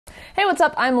Hey, what's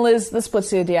up? I'm Liz, the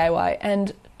Splitsia DIY,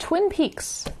 and Twin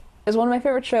Peaks is one of my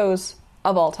favorite shows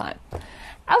of all time.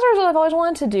 As a result, I've always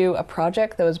wanted to do a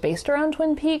project that was based around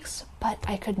Twin Peaks, but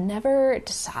I could never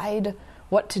decide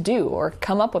what to do or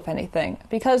come up with anything,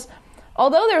 because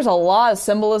although there's a lot of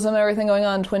symbolism and everything going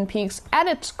on in Twin Peaks, at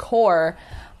its core,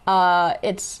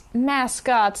 its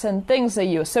mascots and things that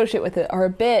you associate with it are a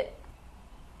bit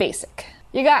basic.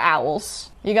 You got owls,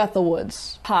 you got the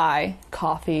woods, pie,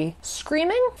 coffee,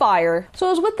 screaming, fire. So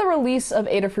it was with the release of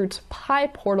Adafruit's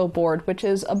PyPortal board, which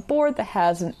is a board that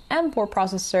has an M4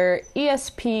 processor,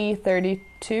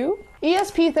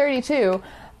 ESP32,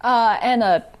 and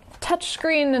a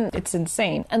touchscreen, and it's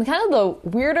insane. And kind of the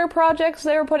weirder projects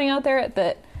they were putting out there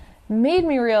that made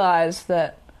me realize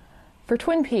that for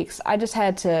Twin Peaks, I just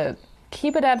had to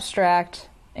keep it abstract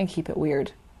and keep it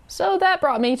weird. So that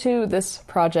brought me to this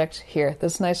project here,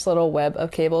 this nice little web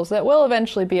of cables that will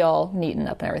eventually be all neatened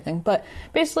up and everything. But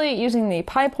basically using the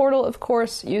PyPortal, of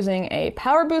course, using a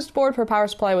power boost board for power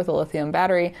supply with a lithium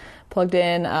battery plugged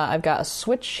in. I've got a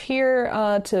switch here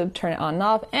to turn it on and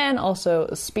off, and also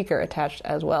a speaker attached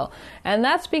as well. And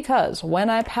that's because when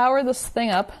I power this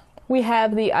thing up, we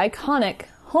have the iconic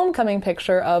homecoming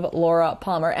picture of Laura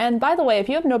Palmer. And by the way, if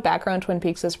you have no background in Twin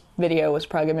Peaks, this video was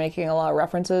probably making a lot of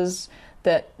references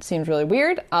that seems really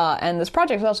weird, and this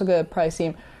project is also going to probably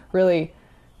seem really,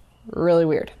 really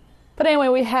weird. But anyway,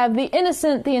 we have the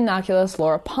innocent, the innocuous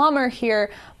Laura Palmer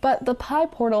here, but the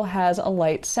PyPortal has a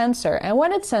light sensor, and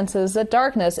when it senses that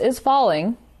darkness is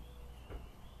falling,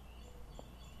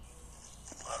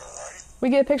 we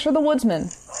get a picture of the woodsman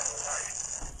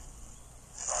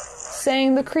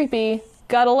saying the creepy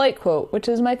 "got a light" quote, which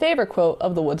is my favorite quote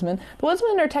of the woodsman. The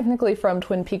woodsmen are technically from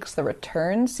Twin Peaks The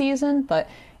Return season, but,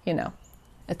 you know,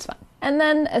 it's fun. And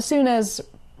then as soon as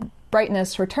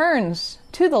brightness returns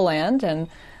to the land and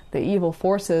the evil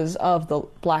forces of the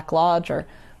Black Lodge are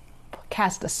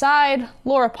cast aside,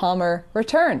 Laura Palmer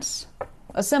returns.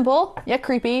 A simple, yet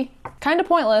creepy, kind of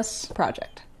pointless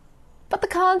project. But the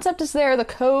concept is there, the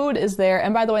code is there,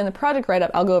 and by the way, in the project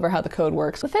write-up, I'll go over how the code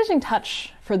works. The finishing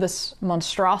touch for this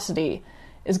monstrosity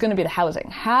is going to be the housing.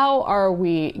 How are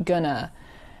we gonna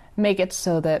make it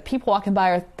so that people walking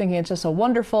by are thinking it's just a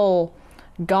wonderful,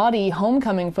 gaudy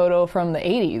homecoming photo from the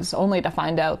 80s, only to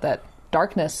find out that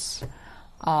darkness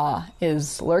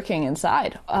is lurking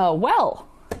inside? Well,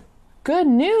 good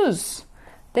news!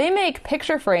 They make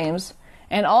picture frames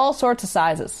in all sorts of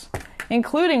sizes,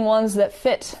 including ones that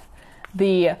fit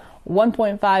the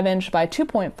 1.5 inch by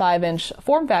 2.5 inch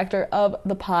form factor of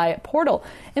the PyPortal.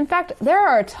 In fact, there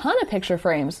are a ton of picture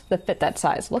frames that fit that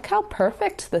size. Look how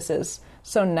perfect this is.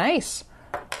 So nice.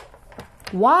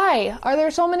 Why are there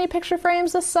so many picture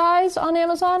frames this size on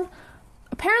Amazon?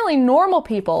 Apparently normal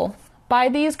people buy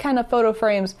these kind of photo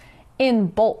frames in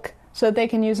bulk so that they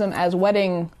can use them as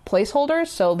wedding placeholders.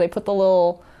 So they put the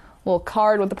little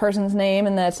card with the person's name,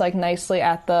 and that's like nicely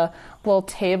at the little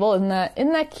table. Isn't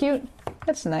that cute?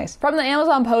 That's nice. From the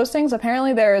Amazon postings,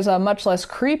 apparently there is a much less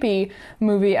creepy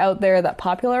movie out there that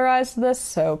popularized this,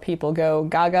 so people go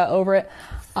gaga over it.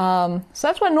 So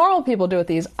that's what normal people do with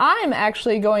these. I'm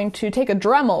actually going to take a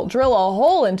Dremel, drill a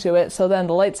hole into it, so then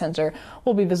the light sensor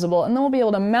will be visible, and then we'll be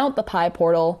able to mount the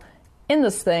PyPortal in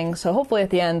this thing, so hopefully at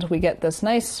the end we get this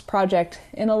nice project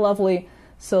in a lovely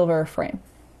silver frame.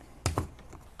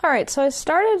 Alright, so I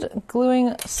started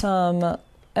gluing some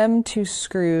M2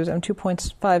 screws,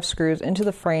 M2.5 screws into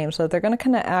the frame so that they're going to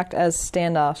kind of act as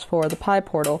standoffs for the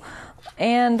PyPortal,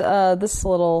 and this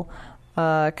little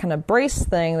kind of brace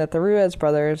thing that the Ruiz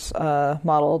brothers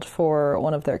modeled for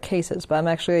one of their cases, but I'm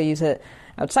actually going to use it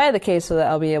outside of the case so that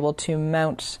I'll be able to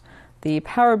mount the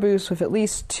power boost with at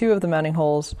least 2 of the mounting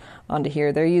holes onto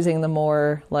here. They're using the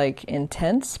more like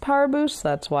intense power boost,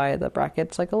 that's why the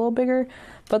bracket's like a little bigger,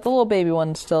 but the little baby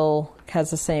one still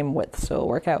has the same width, so it'll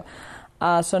work out.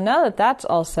 So now that that's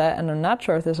all set, and I'm not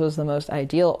sure if this was the most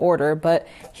ideal order, but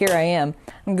here I am.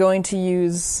 I'm going to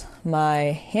use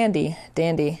my handy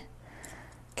dandy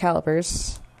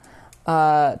calipers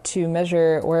to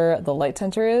measure where the light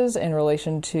sensor is in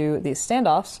relation to these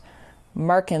standoffs,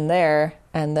 mark in there,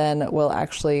 and then we'll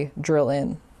actually drill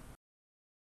in.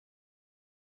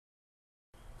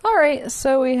 Alright,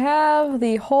 so we have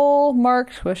the hole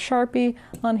marked with Sharpie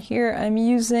on here. I'm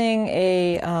using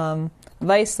a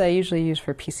vise that I usually use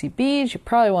for PCBs. You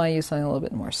probably want to use something a little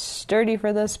bit more sturdy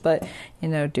for this, but, you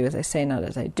know, do as I say, not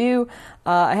as I do.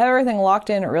 I have everything locked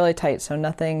in really tight so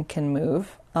nothing can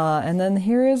move. And then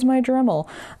here is my Dremel.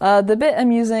 The bit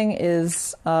I'm using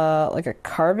is like a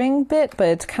carving bit, but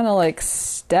it's kind of like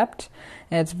stepped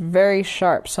and it's very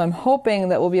sharp. So I'm hoping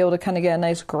that we'll be able to kind of get a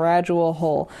nice gradual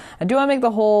hole. I do want to make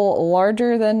the hole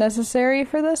larger than necessary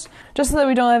for this, just so that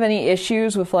we don't have any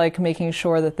issues with like making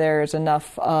sure that there's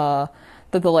enough, that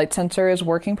the light sensor is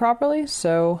working properly.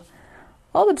 So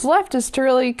all that's left is to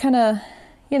really kind of,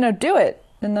 you know, do it.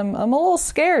 And I'm a little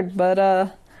scared,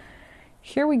 but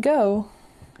here we go.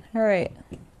 All right.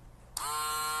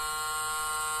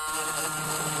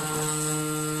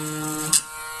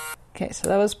 Okay, so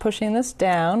that was pushing this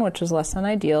down, which is less than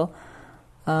ideal.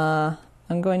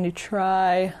 I'm going to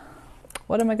try,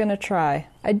 what am I going to try?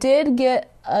 I did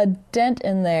get a dent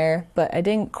in there, but I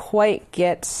didn't quite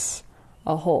get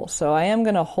a hole. So I am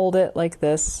going to hold it like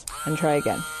this and try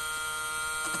again.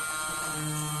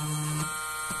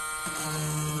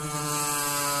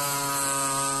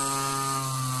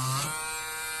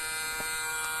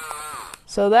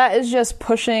 So that is just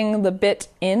pushing the bit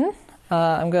in.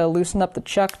 I'm going to loosen up the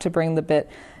chuck to bring the bit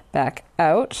back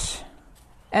out.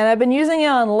 And I've been using it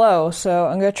on low, so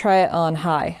I'm going to try it on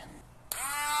high.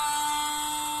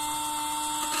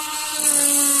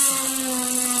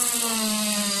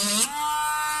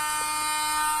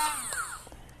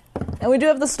 And we do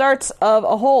have the starts of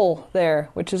a hole there,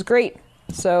 which is great.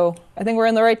 So I think we're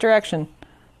in the right direction.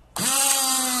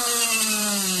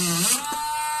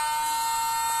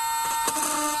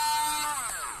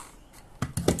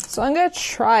 So I'm going to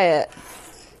try it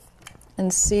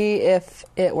and see if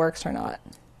it works or not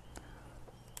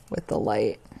with the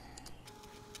light.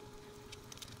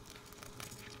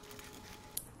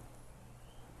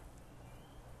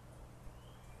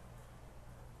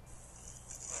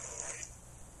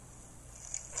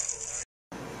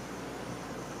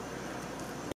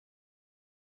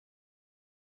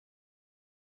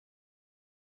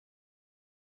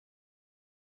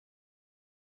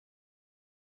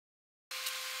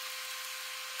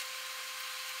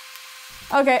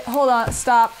 Okay, hold on,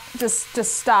 stop, just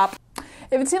stop.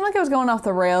 If it seemed like it was going off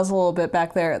the rails a little bit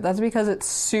back there, that's because it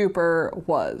super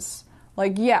was.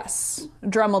 Like, yes,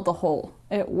 Dremeled the hole,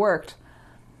 it worked.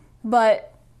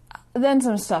 But then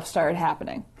some stuff started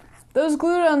happening. Those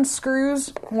glued-on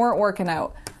screws weren't working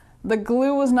out. The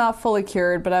glue was not fully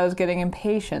cured, but I was getting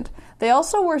impatient. They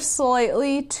also were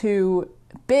slightly too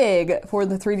big for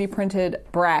the 3D printed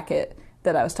bracket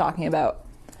that I was talking about.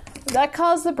 That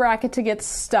caused the bracket to get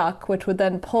stuck, which would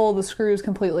then pull the screws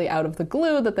completely out of the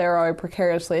glue that they were already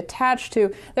precariously attached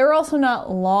to. They were also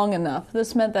not long enough.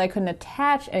 This meant that I couldn't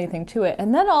attach anything to it.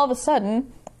 And then all of a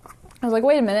sudden, I was like,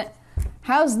 wait a minute,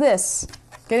 how's this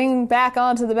getting back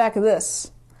onto the back of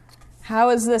this? How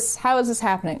is this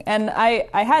happening? And I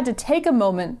had to take a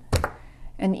moment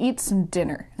and eat some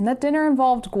dinner. And that dinner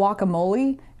involved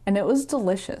guacamole, and it was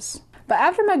delicious. But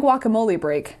after my guacamole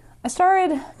break, I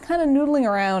started kind of noodling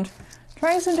around,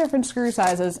 trying some different screw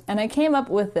sizes, and I came up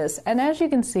with this. And as you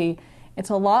can see, it's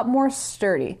a lot more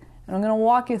sturdy. And I'm going to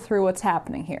walk you through what's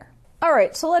happening here. All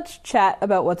right, so let's chat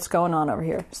about what's going on over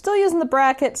here. Still using the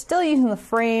bracket, still using the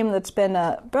frame that's been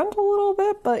bent a little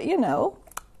bit, but you know,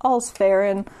 all's fair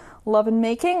in love and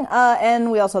making.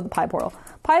 And we also have the PyPortal.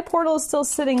 PyPortal is still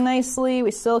sitting nicely.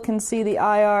 We still can see the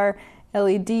IR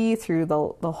LED through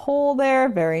the hole there.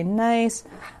 Very nice.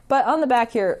 But on the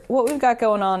back here, what we've got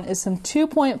going on is some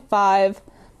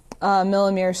 2.5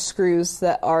 millimeter screws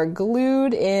that are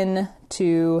glued in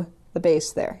to the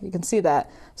base there. You can see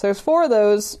that. So there's 4 of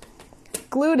those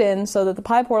glued in so that the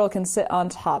PyPortal can sit on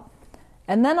top.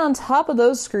 And then on top of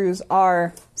those screws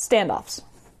are standoffs.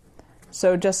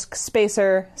 So just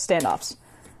spacer standoffs.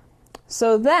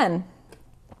 So then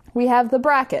we have the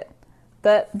bracket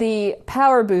that the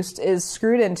power boost is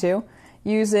screwed into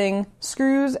using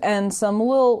screws and some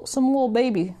little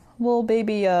baby, what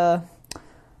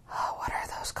are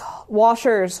those called?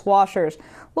 Washers,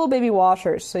 little baby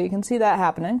washers. So you can see that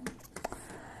happening.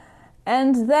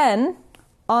 And then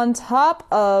on top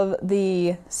of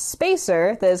the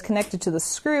spacer that is connected to the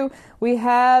screw, we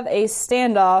have a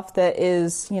standoff that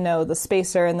is, you know, the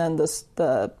spacer and then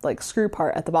the like screw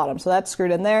part at the bottom. So that's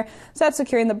screwed in there. So that's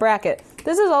securing the bracket.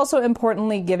 This is also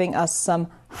importantly giving us some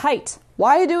height.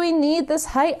 Why do we need this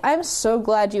height? I'm so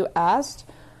glad you asked,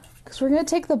 because we're going to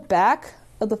take the back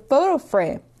of the photo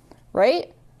frame,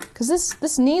 right? Because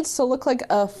this needs to look like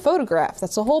a photograph.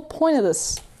 That's the whole point of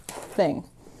this thing.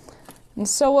 And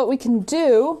so what we can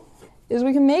do is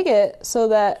we can make it so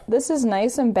that this is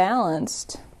nice and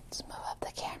balanced. Let's move up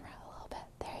the camera a little bit.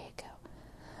 There you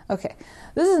go. Okay,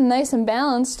 this is nice and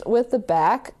balanced with the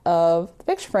back of the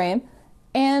picture frame,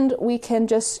 and we can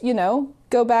just, you know,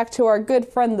 go back to our good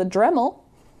friend the Dremel,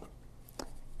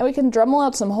 and we can Dremel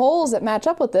out some holes that match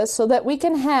up with this so that we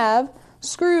can have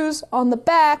screws on the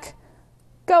back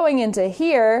going into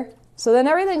here So then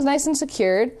everything's nice and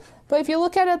secured. But if you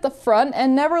look at it at the front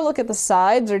and never look at the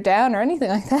sides or down or anything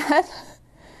like that,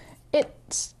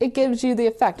 it gives you the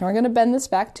effect. And we're going to bend this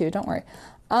back too, don't worry.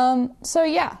 So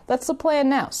yeah, that's the plan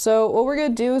now. So what we're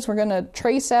going to do is we're going to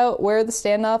trace out where the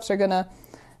standoffs are going to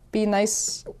be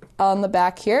nice on the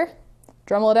back here.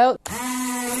 Dremel it out.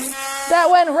 That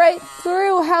went right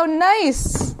through. How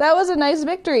nice. That was a nice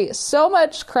victory. So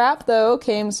much crap, though,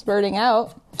 came spurting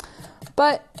out.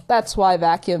 But that's why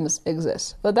vacuums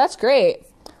exist. But that's great.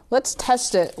 Let's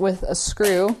test it with a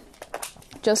screw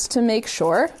just to make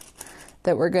sure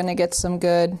that we're going to get some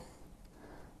good...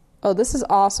 Oh, this is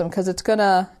awesome because it's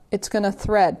gonna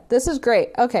thread. This is great.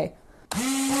 Okay.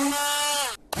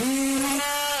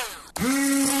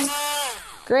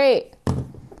 Great.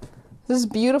 This is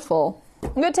beautiful.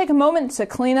 I'm going to take a moment to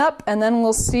clean up and then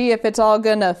we'll see if it's all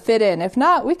going to fit in. If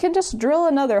not, we can just drill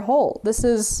another hole. This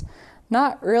is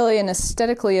not really an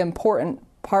aesthetically important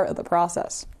part of the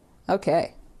process.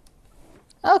 Okay.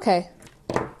 Okay.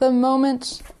 The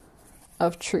moment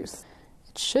of truth.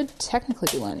 It should technically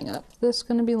be lining up. Is this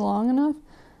going to be long enough?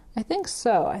 I think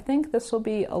so. I think this will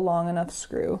be a long enough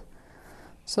screw.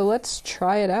 So let's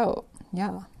try it out.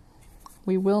 Yeah.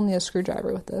 We will need a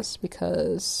screwdriver with this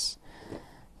because,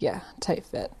 yeah, tight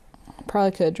fit.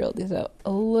 Probably could have drilled these out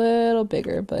a little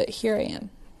bigger, but here I am.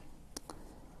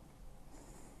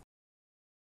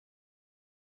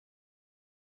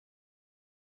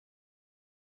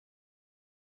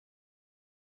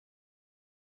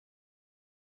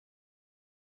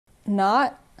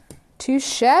 Not too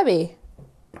shabby.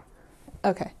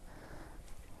 Okay,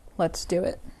 let's do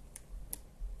it.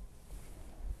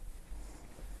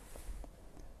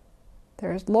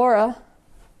 There's Laura.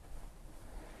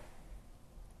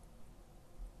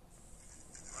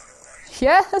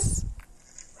 Yes!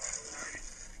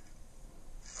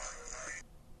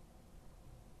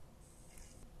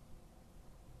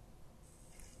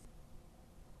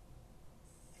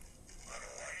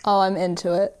 Oh, I'm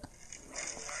into it.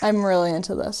 I'm really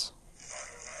into this.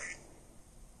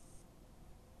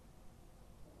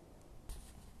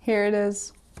 Here it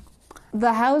is.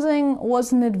 The housing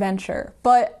was an adventure,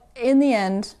 but in the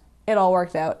end, it all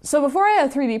worked out. So before I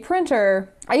had a 3D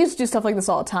printer, I used to do stuff like this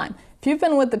all the time. If you've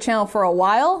been with the channel for a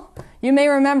while, you may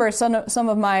remember some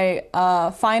of my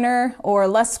finer or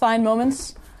less fine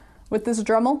moments with this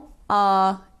Dremel.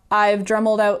 I've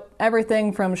Dremeled out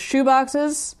everything from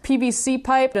shoeboxes, PVC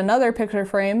pipe, another picture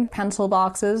frame, pencil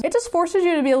boxes. It just forces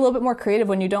you to be a little bit more creative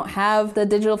when you don't have the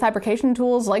digital fabrication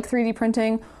tools like 3D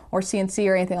printing or CNC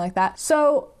or anything like that.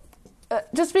 So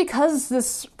just because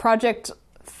this project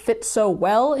fits so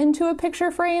well into a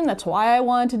picture frame, that's why I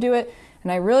wanted to do it.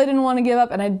 And I really didn't want to give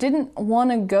up, and I didn't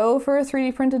want to go for a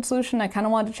 3D printed solution. I kind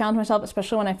of wanted to challenge myself,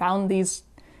 especially when I found these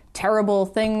terrible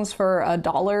things for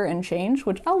 $1 and change,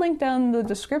 which I'll link down in the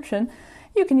description.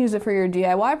 You can use it for your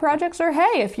DIY projects, or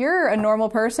hey, if you're a normal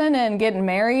person and getting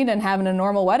married and having a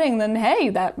normal wedding, then hey,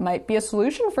 that might be a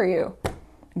solution for you.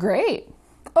 Great.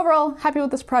 Overall, happy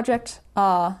with this project.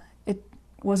 It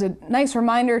was a nice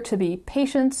reminder to be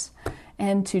patient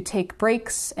and to take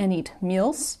breaks and eat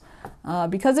meals.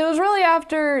 Because it was really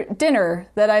after dinner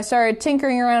that I started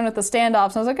tinkering around with the standoffs.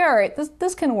 And I was like, all right,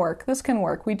 this can work. This can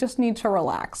work. We just need to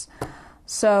relax.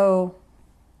 So,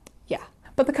 yeah.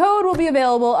 But the code will be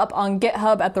available up on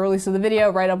GitHub at the release of the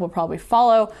video. Write-up will probably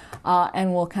follow,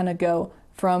 and we'll kind of go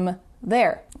from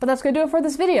there. But that's going to do it for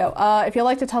this video. If you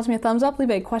liked it, toss me a thumbs up.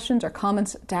 Leave any questions or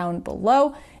comments down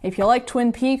below. If you like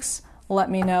Twin Peaks, let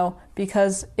me know,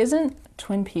 because isn't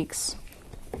Twin Peaks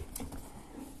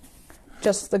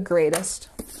just the greatest?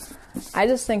 I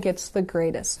just think it's the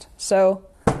greatest. So,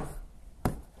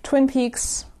 Twin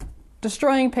Peaks,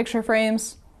 destroying picture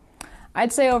frames.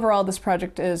 I'd say overall this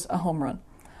project is a home run.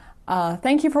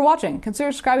 Thank you for watching.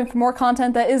 Consider subscribing for more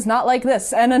content that is not like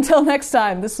this. And until next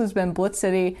time, this has been Blitz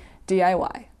City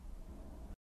DIY.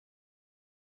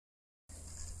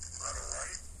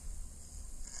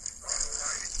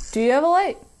 Do you have a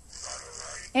light?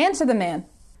 Answer the man.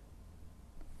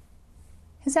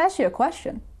 He's asked you a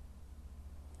question.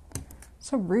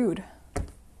 So rude.